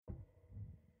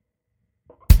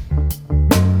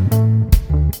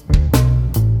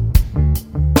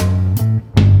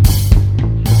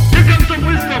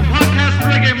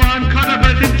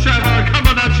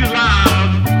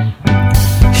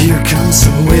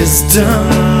wisdom,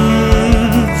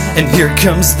 and here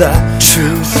comes the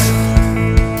truth.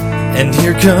 And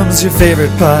here comes your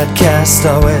favorite podcast,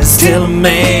 always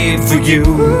tailor-made for you.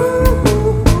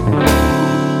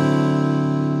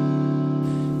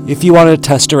 If you want to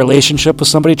test a relationship with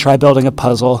somebody, try building a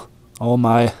puzzle. Oh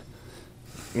my.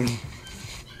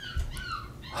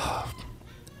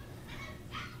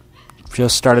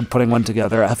 Just started putting one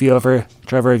together.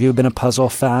 Trevor, have you been a puzzle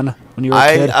fan when you were a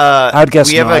kid? I would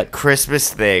guess we have not. a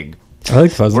Christmas thing. I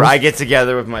like puzzles. Where I get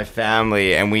together with my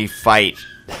family and we fight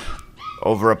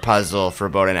over a puzzle for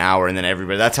about an hour, and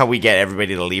then that's how we get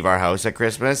everybody to leave our house at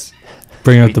Christmas.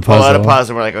 Bring out the puzzle. Pull out a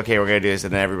puzzle, and we're like, okay, we're going to do this,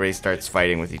 and then everybody starts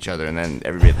fighting with each other, and then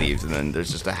everybody leaves, and then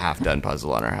there's just a half-done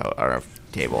puzzle on our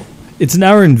table. It's an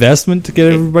hour investment to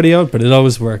get everybody out, but it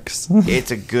always works.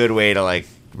 It's a good way to, like,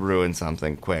 ruin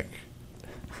something quick.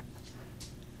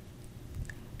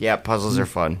 Yeah, puzzles are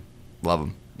fun. Love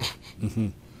them. Mm-hmm.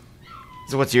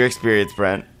 So what's your experience,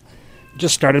 Brent?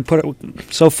 Just started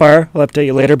so far. I'll update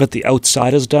you later, but the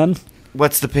outside is done.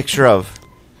 What's the picture of?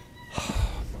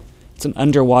 It's an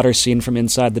underwater scene from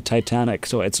inside the Titanic,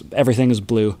 so everything is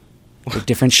blue. Like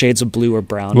different shades of blue or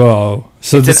brown. Whoa.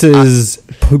 So this is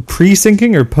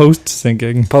pre-sinking or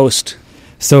post-sinking? Post.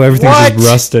 So everything's What? just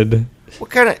rusted.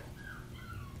 What kind of...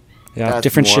 Yeah, That's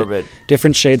different morbid.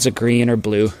 different shades of green or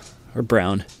blue or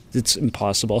brown. It's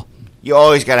impossible. You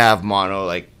always got to have mono,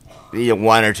 like,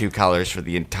 one or two colors for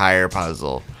the entire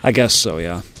puzzle. I guess so,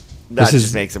 yeah. That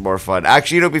just makes it more fun.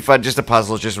 Actually, it'll be fun. Just a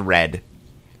puzzle, just red.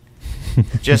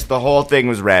 Just the whole thing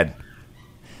was red.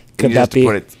 Could that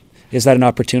be? Is that an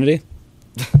opportunity?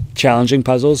 Challenging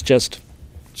puzzles, just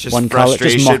one color,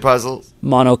 frustration puzzles.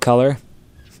 Monocolor,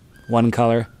 one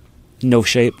color, no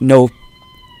shape, no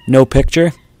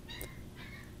picture.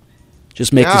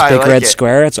 Just make this big red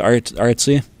square. It's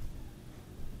artsy.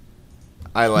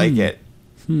 I like it.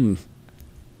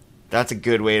 That's a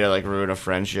good way to like ruin a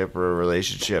friendship or a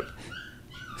relationship.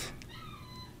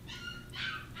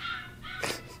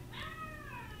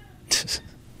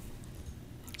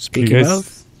 Speaking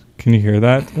of, can you hear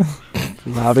that?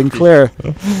 loud and clear.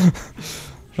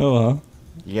 Oh well.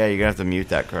 Yeah, you're gonna have to mute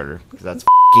that, Carter, because that's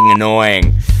f***ing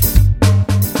annoying.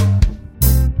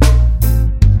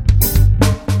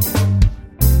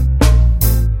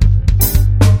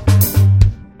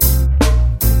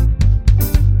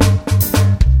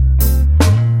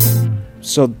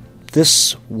 So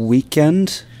this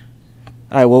weekend,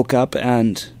 I woke up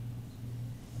and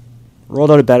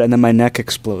rolled out of bed, and then my neck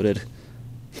exploded.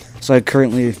 So I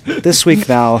currently, this week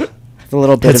now, have a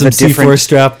little bit of a different C4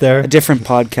 strap there, a different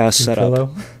podcast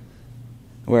setup,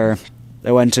 where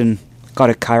I went and got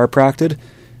it chiropracted.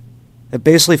 It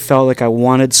basically felt like I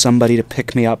wanted somebody to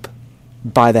pick me up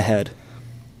by the head.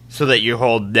 So that your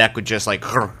whole neck would just like...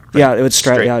 Yeah, it would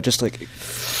straight. Yeah, just like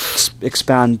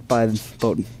expand by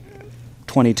about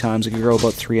 20 times. It could grow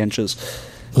about 3 inches.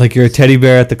 Like you're a teddy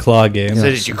bear at the claw game. So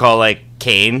did you call like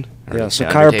Kane? Yeah, so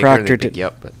chiropractor did.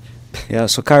 Yep. Yeah,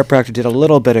 so chiropractor did a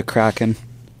little bit of cracking.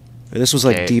 This was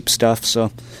like deep stuff. So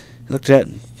I looked at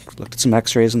some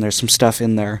X-rays, and there's some stuff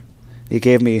in there. He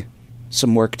gave me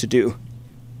some work to do.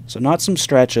 So not some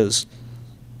stretches,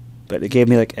 but it gave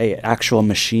me like a actual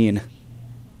machine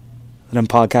that I'm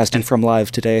podcasting from live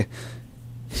today.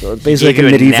 So it's basically like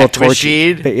a medieval torture.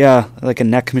 Yeah, like a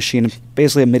neck machine,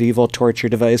 basically a medieval torture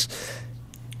device.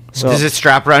 So does it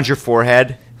strap around your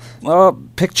forehead? Well,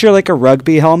 picture like a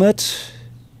rugby helmet.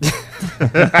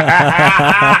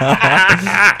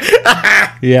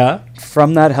 Yeah.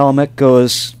 From that helmet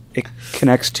it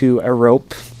connects to a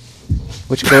rope,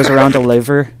 which goes around a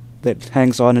lever that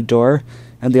hangs on a door,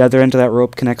 and the other end of that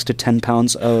rope connects to 10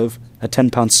 pounds of a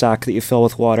 10-pound sack that you fill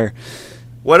with water.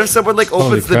 What if someone like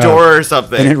opens the door or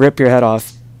something? And it rip your head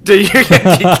off. Do you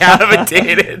get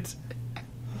decapitated?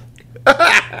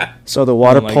 So the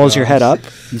water pulls your head up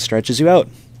and stretches you out.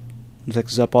 It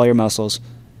fixes up all your muscles.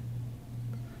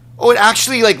 Oh, it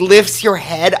actually like lifts your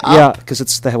head up? Yeah, because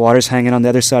the water's hanging on the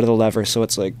other side of the lever, so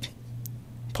it's like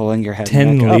pulling your head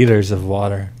 10 back liters of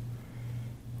water.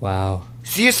 Wow.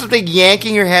 See something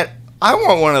yanking your head? I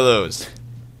want one of those.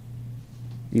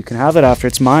 You can have it after.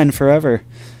 It's mine forever.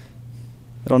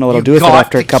 I don't know what I'll do with it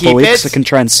after a couple weeks. I can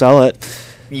try and sell it.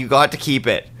 You got to keep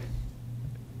it.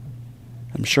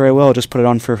 I'm sure I will. Just put it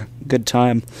on for a good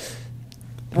time.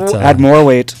 Add more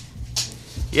weight.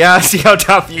 Yeah, see how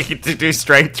tough you get to do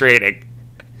strength training.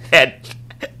 And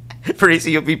pretty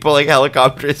soon you'll be pulling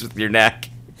helicopters with your neck.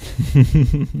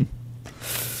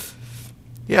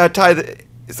 Yeah,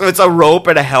 so it's a rope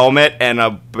and a helmet and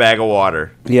a bag of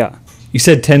water. Yeah. You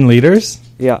said 10 liters?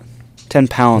 Yeah. 10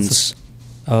 pounds.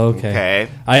 Oh, okay. Okay.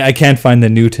 I can't find the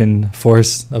Newton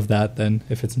force of that then,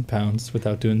 if it's in pounds,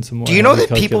 without doing some more. Do you know heavy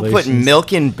that people put calculations.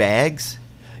 milk in bags?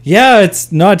 Yeah,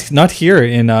 it's not here.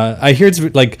 I hear it's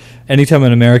like anytime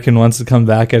an American wants to come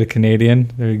back at a Canadian,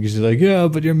 they're usually like, "Yeah,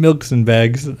 but your milk's in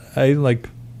bags."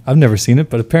 I've never seen it,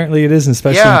 but apparently it is,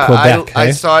 especially in Quebec. I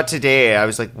hey? saw it today. I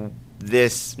was like,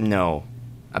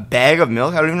 a bag of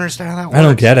milk? I don't even understand how that works. I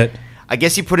don't get it. I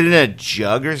guess you put it in a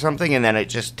jug or something, and then it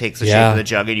just takes the shape Yeah. of the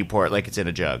jug, and you pour it like it's in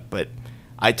a jug. But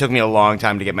it took me a long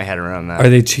time to get my head around that. Are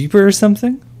they cheaper or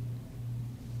something?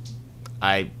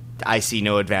 I see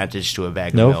no advantage to a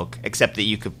bag Nope. of milk, except that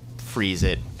you could freeze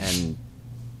it and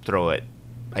throw it.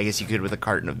 I guess you could with a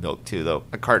carton of milk, too, though.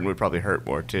 A carton would probably hurt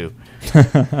more, too.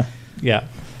 Yeah,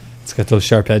 it's got those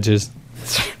sharp edges.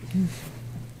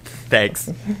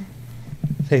 Thanks.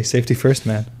 Hey, safety first,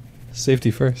 man.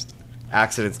 Safety first.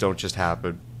 Accidents don't just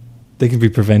happen. They can be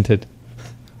prevented.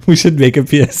 We should make a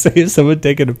PSA of someone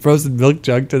taking a frozen milk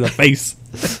jug to the face.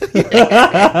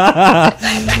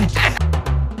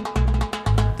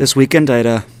 This weekend, I had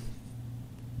a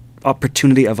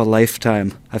opportunity of a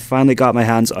lifetime. I finally got my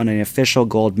hands on an official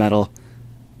gold medal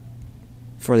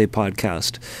for the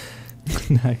podcast.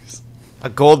 Nice. A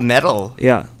gold medal?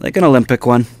 Yeah, like an Olympic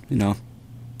one,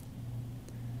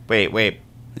 Wait.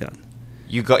 Yeah,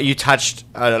 You touched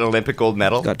an Olympic gold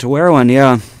medal? got to wear one.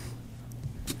 Yeah,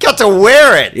 You got to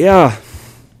wear it! yeah.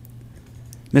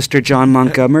 Mr. John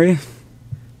Montgomery?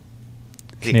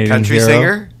 Canadian Country hero.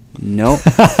 singer? No,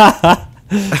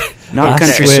 not I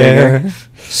country swear. singer.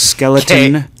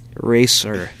 Skeleton Okay.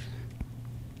 racer.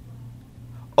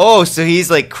 Oh, so he's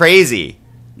like crazy.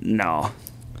 No.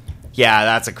 Yeah,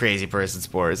 that's a crazy person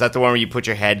sport. Is that the one where you put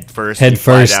your head first? Head and you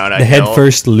fly first. down a The head hill?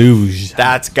 first luge.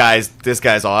 This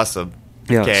guy's awesome.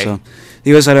 Yeah. Okay. So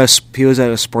he was at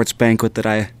a sports banquet that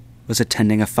I was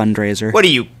attending, a fundraiser. What are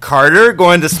you, Carter?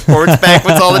 Going to sports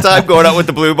banquets all the time? Going out with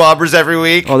the Blue Bombers every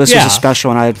week? Oh, this Yeah. was a special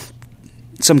one. I had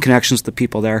some connections with the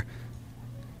people there.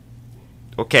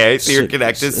 Okay, so you're So-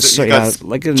 connected. so, You yeah, got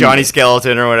like in- Johnny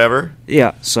Skeleton or whatever.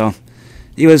 Yeah, so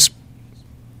he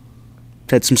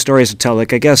had some stories to tell.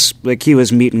 Like, I guess, like, he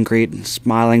was meet and greet and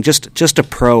smiling, just a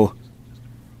pro.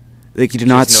 Like, you do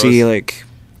not Just see knows. like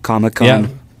Comic-Con Yeah.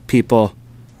 people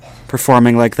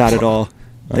performing like that at all.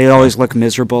 They always look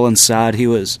miserable and sad. He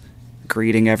was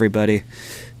greeting everybody.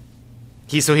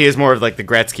 He is more of like the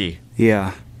Gretzky.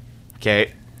 Yeah,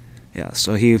 Okay. yeah.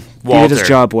 So he did Walter. his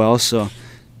job well. So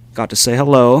got to say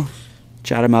hello,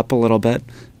 chat him up a little bit.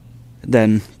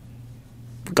 Then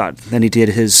he did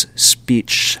his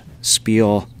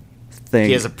spiel thing.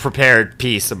 He has a prepared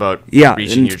piece about Yeah,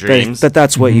 reaching your but dreams.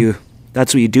 that's what you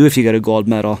do if you get a gold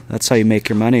medal. That's how you make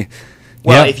your money.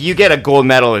 Well, Yeah. if you get a gold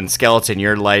medal in skeleton,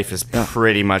 your life has Yeah.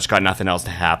 pretty much got nothing else to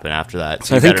happen after that. So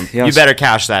So I you think, better yes. you better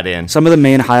cash that in. Some of the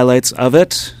main highlights of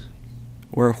it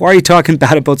were, why are you talking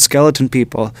bad about skeleton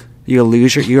people? You a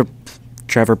luger? You're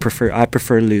Trevor. I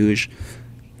prefer luge.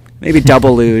 Maybe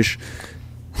double luge.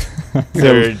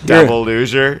 They're You're- double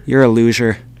loser. You're a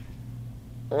luger.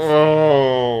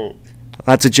 Oh,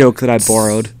 That's a joke that I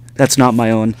borrowed. That's not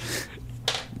my own.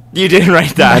 you didn't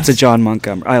write that. That's a John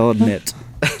Montgomery. I'll admit.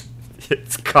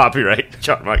 It's copyright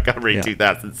John Montgomery, Yeah.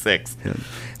 2006.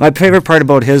 My favorite part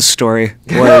about his story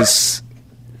was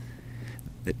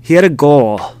that he had a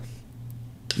goal,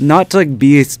 not to like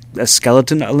be a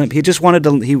skeleton Olymp. He just wanted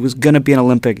to. He was gonna be an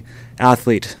Olympic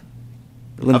athlete,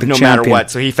 Olympic No champion. matter what,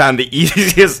 so he found the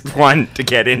easiest one to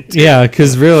get into. Yeah,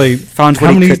 because really, Found what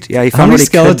how he many, could- yeah, he how found many what he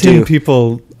could skeleton do.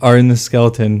 people are in the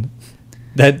skeleton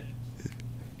that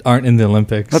aren't in the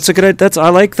Olympics? That's a good. I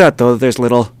like that though. There's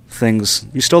little things.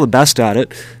 You're still the best at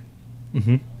it.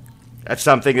 That's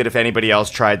something that if anybody else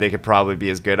tried, they could probably be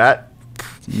as good at.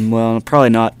 Well, probably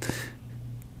not.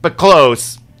 But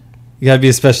close. You gotta be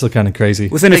especially kind of crazy.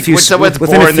 Within a Like, few. when someone's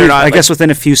within born, a few, they're not, I like- guess within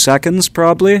a few seconds,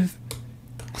 probably.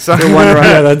 So, They're one run.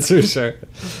 Yeah, that's for sure.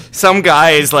 some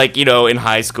guy is like, in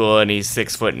high school and he's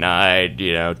 6'9",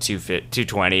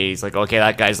 220. He's like, okay,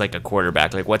 that guy's like a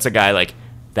quarterback. Like, what's a guy like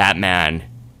that man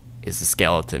is a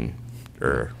skeleton?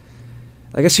 Or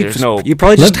I guess you There's no- you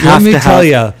probably just Let have me to tell have.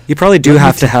 ya. You probably do Let me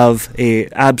have to have a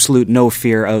absolute no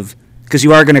fear of, because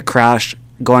you are going to crash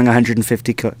going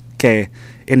 150k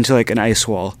into like an ice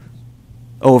wall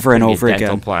over and maybe a over dental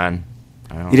again. plan.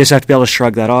 I don't know. You just have to be able to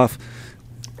shrug that off.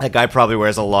 That guy probably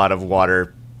wears a lot of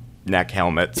water neck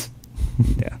helmets.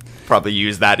 Yeah. Probably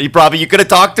use that. You could have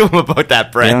talked to him about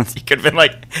that, Brent. Yeah. You could have been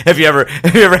like, have you ever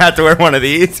had to wear one of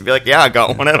these? He'd be like, yeah, I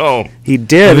got one at home. He Let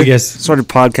did. me guess. Sort of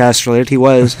podcast related. He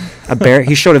was a bear.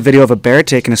 He showed a video of a bear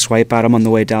taking a swipe at him on the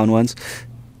way down once.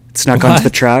 It snuck onto What? the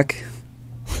track.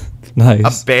 A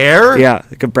Nice. bear? Yeah,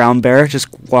 like a brown bear just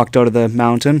walked out of the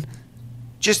mountain.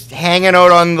 just hanging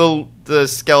out on the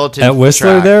skeleton At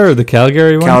Whistler track. there, or the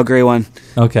Calgary one? Calgary one.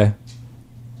 Okay.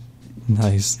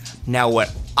 Nice. Now,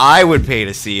 what I would pay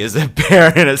to see is a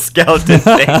bear in a skeleton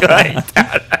thing like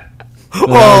that.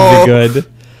 That would be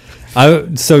good.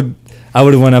 I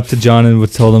would have went up to John and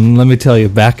would told him, let me tell you,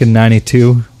 back in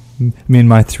 92, me and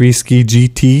my 3-ski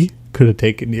GT could have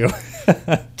taken you.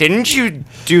 Didn't you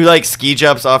do like ski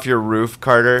jumps off your roof,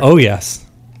 Carter? Oh, yes.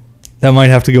 That might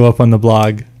have to go up on the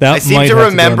blog. I seem to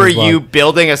remember you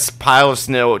building a pile of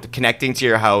snow connecting to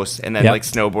your house and then like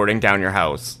snowboarding down your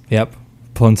house. Yep.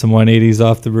 Pulling some 180s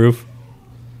off the roof.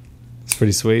 It's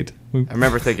pretty sweet. I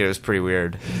remember thinking it was pretty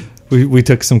weird. We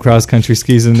took some cross-country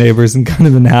skis with neighbors and cut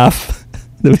them in half.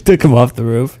 Then we took them off the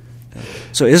roof.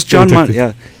 So is John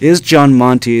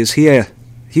Monty, is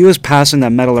he was passing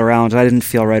that medal around and I didn't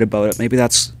feel right about it. Maybe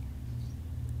that's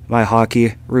my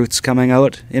hockey roots coming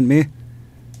out in me.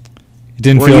 You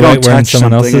didn't Where feel you right don't wearing touch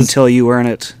someone something else's? until you earn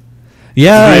it.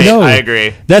 Yeah, Right, I know. I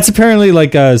agree. That's apparently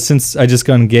like since I just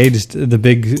got engaged, the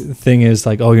big thing is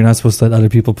like, oh, you're not supposed to let other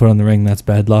people put on the ring. That's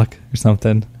bad luck or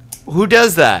something. Who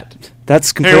does that? That's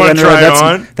Hey, completely you wanna try it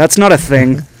on? That's not a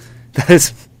thing. That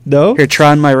is No, here.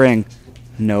 Try on my ring.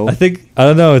 No. I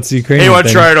don't know. It's a Ukrainian. Hey, you want to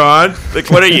thing. try it on? Like,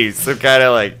 what are you? Some kind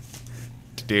of like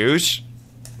douche?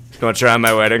 You want to try on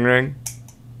my wedding ring?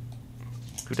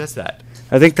 Who does that?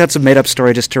 I think that's a made-up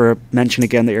story just to mention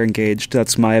again that you're engaged.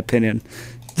 That's my opinion.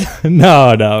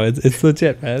 No, it's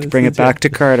legit, man. It's Bring legit. it back to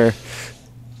Carter.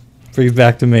 Bring it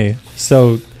back to me.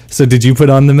 So did you put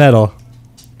on the medal?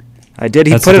 I did.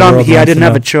 He That's put what it the on me. world I wants didn't to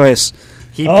have know. a choice.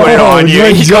 He put it on you.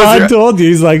 Like He John goes, told you,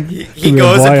 he's like, he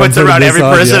goes and puts it around every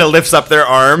person and lifts up their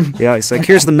arm. Yeah, he's like,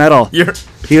 here's the medal. You're,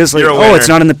 He was like, you're a oh, it's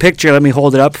winner." not in the picture. Let me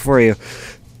hold it up for you.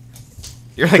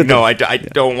 You're like, no, I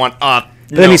don't want up.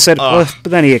 But then he said, well,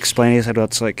 but then he explained. He said, well,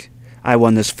 it's like, I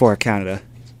won this for Canada.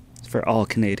 It's for all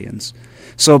Canadians.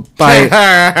 So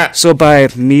by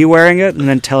me wearing it and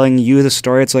then telling you the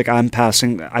story, it's like I'm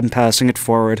passing it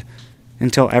forward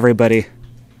until everybody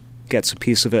gets a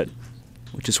piece of it,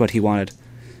 which is what he wanted.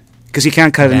 Because he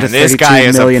can't cut it into 32 this guy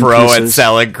is a million pro at pieces.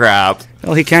 selling crap.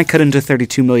 Well, he can't cut into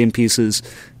 32 million pieces,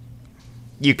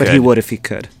 You could. but he would if he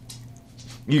could.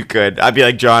 You could. I'd be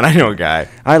like, John, I know a guy.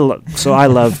 I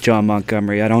love John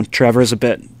Montgomery. I don't. Trevor's a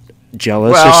bit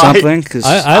jealous Well, or something because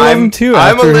I love him too.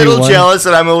 I'm a after he little won. jealous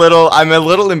and I'm a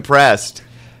little impressed.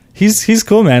 He's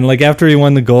cool, man. Like after he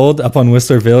won the gold up on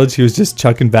Whistler Village, he was just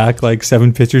chucking back like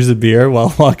 7 pitchers of beer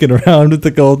while walking around with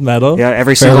the gold medal. yeah,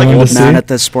 every For single everyone old to man see. at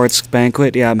the sports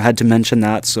banquet. Yeah, I had to mention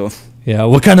that. So Yeah,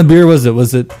 what kind of beer was it?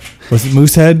 Was it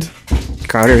Moosehead?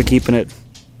 Carter keeping it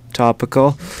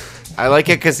topical. I like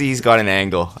it because he's got an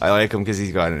angle. I like him because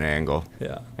he's got an angle.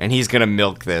 Yeah. And he's going to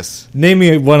milk this. Name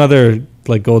me one other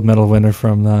like gold medal winner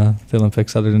from the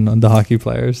Olympics other than the hockey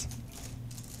players.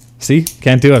 See,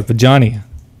 can't do it. But Johnny,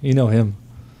 you know him.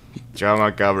 John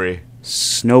Montgomery.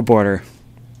 Snowboarder.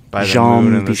 By the Jean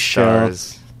moon and the Michel.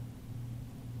 stars.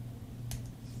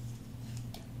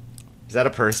 Is that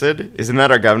a person? Isn't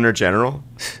that our Governor General?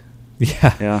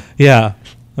 Yeah.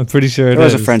 I'm pretty sure it There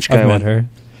was is. a French guy I've met one. her.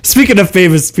 Speaking of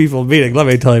famous people meeting, let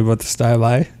me tell you about the Star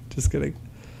by. Just kidding.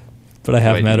 But I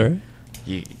have Wait, met her.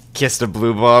 You kissed a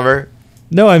blue bomber?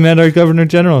 No, I met our Governor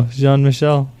General, Jean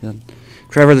Michel.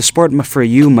 Trevor, the sport for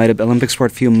you Olympic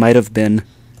sport for you might have been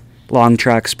long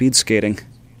track speed skating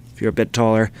if you're a bit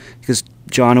taller, because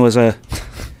John was a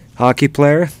hockey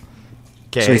player,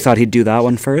 Okay. so he thought he'd do that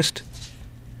one first.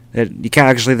 You can't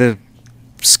actually, the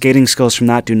skating skills from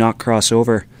that do not cross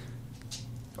over.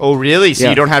 Oh, really? So Yeah.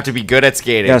 you don't have to be good at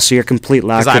skating? Yeah, so you're complete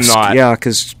lack 'Cause I'm of not. Yeah,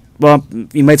 because well,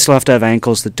 you might still have to have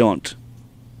ankles that don't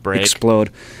Break. explode.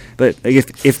 But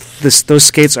if those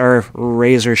skates are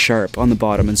razor sharp on the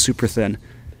bottom and super thin,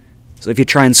 so if you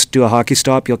try and do a hockey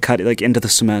stop, you'll cut it like into the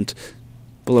cement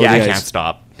below Yeah, the I ice. can't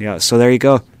stop. Yeah, so there you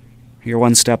go. You're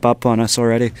one step up on us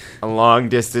already. A long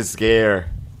distance skater.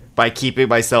 By keeping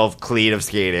myself clean of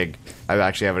skating, I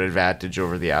actually have an advantage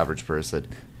over the average person.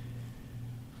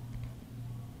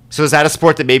 So is that a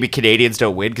sport that maybe Canadians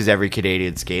don't win because every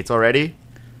Canadian skates already?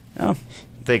 Oh,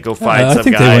 They go find I some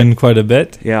think guy. they win quite a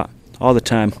bit. yeah, all the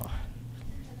time.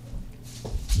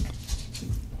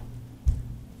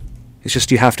 It's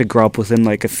just you have to grow up within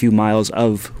like a few miles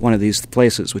of one of these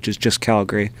places, which is just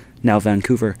Calgary, now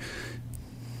Vancouver.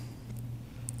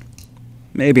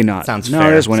 Maybe not. Sounds no,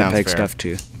 fair. there's Sounds Winnipeg fair. stuff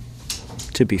too.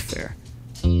 To be fair.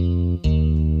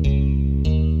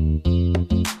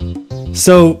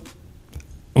 So,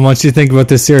 I want you to think about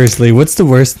this seriously. What's the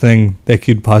worst thing that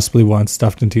you'd possibly want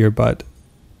stuffed into your butt?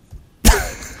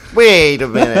 Wait a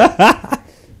minute.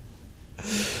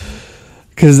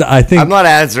 Because I think I'm not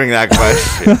answering that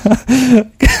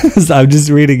question. I'm just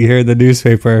reading here in the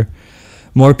newspaper.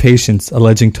 More patients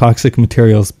alleging toxic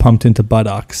materials pumped into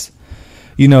buttocks.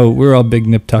 You know, we're all big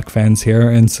Nip Tuck fans here,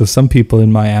 and so some people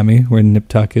in Miami, where Nip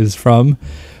Tuck is from,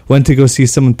 went to go see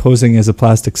someone posing as a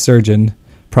plastic surgeon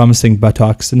promising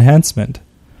buttocks enhancement.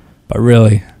 But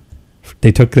really,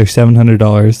 they took their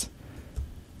 $700,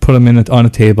 put them on a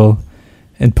table,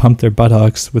 and pumped their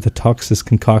buttocks with a toxic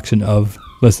concoction of,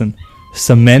 listen,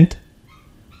 cement,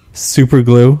 super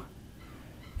glue,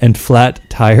 and flat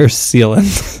tire sealant.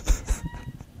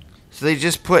 So they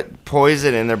just put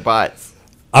poison in their butts.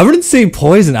 I wouldn't say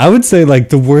poison. I would say like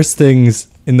the worst things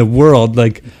in the world.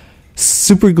 Like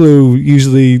super glue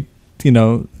usually,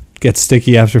 gets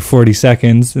sticky after 40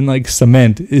 seconds, and like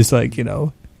cement is like,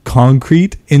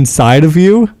 concrete inside of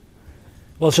you.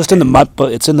 Well, it's just in the butt,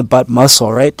 but it's in the butt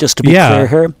muscle, right? Just to be clear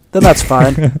here. Then that's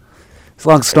fine. As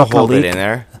long as it's not going to leak. Hold it in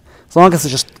there. As long as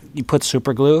it's just you put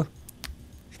super glue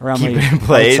around Keep it in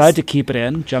place. outside to keep it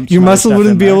in. Your muscle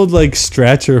wouldn't be able to like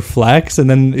stretch or flex, and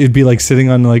then it'd be like sitting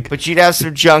on like. But you'd have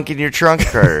some junk in your trunk,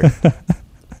 Carter.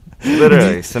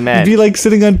 Literally, cement. It'd be like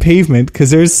sitting on pavement because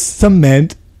there's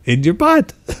cement in your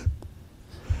butt.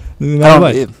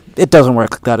 It doesn't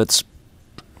work like that. It's.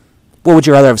 What would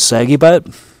you rather have, saggy butt?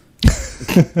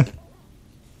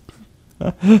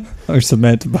 Or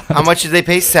cement butt? How much did they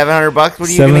pay? $700? What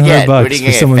are you going to get? What are you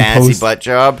going to get? A fancy butt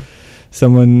job?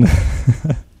 Someone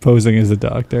posing as a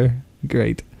doctor.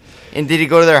 Great. And did he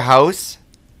go to their house?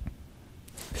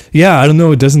 Yeah, I don't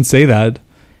know. It doesn't say that.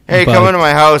 Hey, come into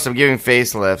my house. I'm giving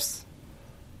facelifts.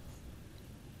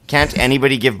 Can't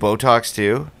anybody give Botox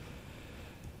too?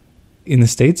 In the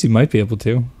States, you might be able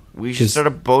to. We should start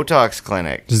a Botox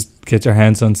clinic. Just get your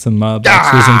hands on some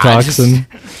botulism toxin.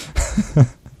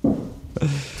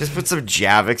 Just put some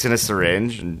Javix in a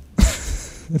syringe and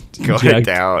go it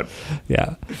down.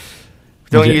 Yeah.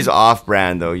 Don't use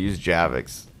off-brand, though. Use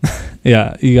Javix.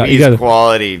 Yeah. You got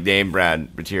quality name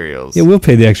brand materials. Yeah, we'll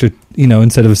pay the extra,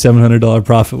 instead of a $700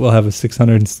 profit, we'll have a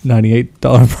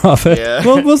 $698 profit. Yeah.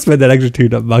 We'll spend that extra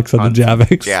 $2 on the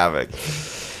Javix.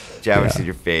 Javix in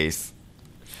your face.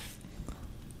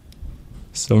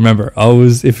 So remember,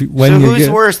 always who's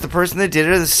worse, the person that did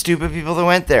it or the stupid people that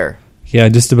went there? Yeah,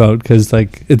 just about, because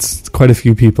like it's quite a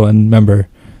few people, and remember,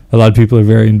 a lot of people are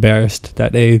very embarrassed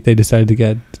that A, they decided to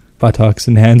get buttocks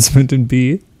enhancement, and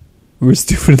B, we're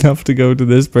stupid enough to go to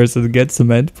this person to get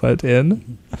cement put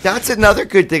in. That's another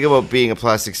good thing about being a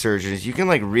plastic surgeon is you can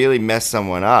like really mess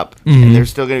someone up, and they're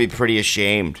still going to be pretty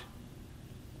ashamed.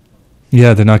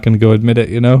 Yeah, they're not going to go admit it.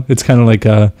 It's kind of like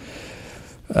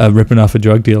ripping off a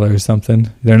drug dealer or something.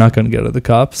 They're not going to go to the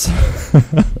cops.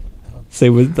 Say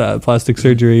with plastic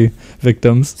surgery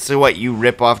victims. So what, you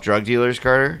rip off drug dealers,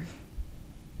 Carter?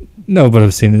 No, but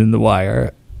I've seen it in The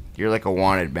Wire. You're like a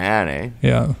wanted man, eh?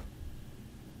 Yeah.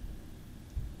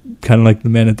 Kind of like the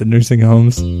men at the nursing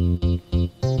homes.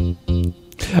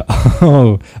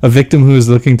 Oh, a victim who was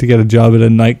looking to get a job at a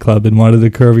nightclub and wanted a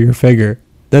curvier figure.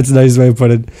 That's a nice way to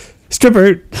put it.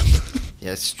 Stripper!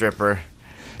 Yeah, stripper.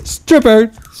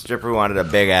 Stripper wanted a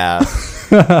big ass.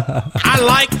 I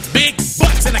like big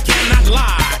butts and I cannot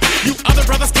lie. You other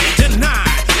brothers can't deny.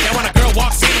 Now when a girl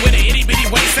walks in with an itty bitty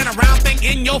waist and a round thing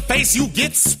in your face, you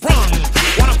get sprung.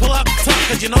 Wanna pull up tough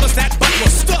cause you notice that butt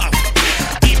was stuffed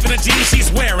deep in the jeans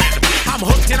she's wearing.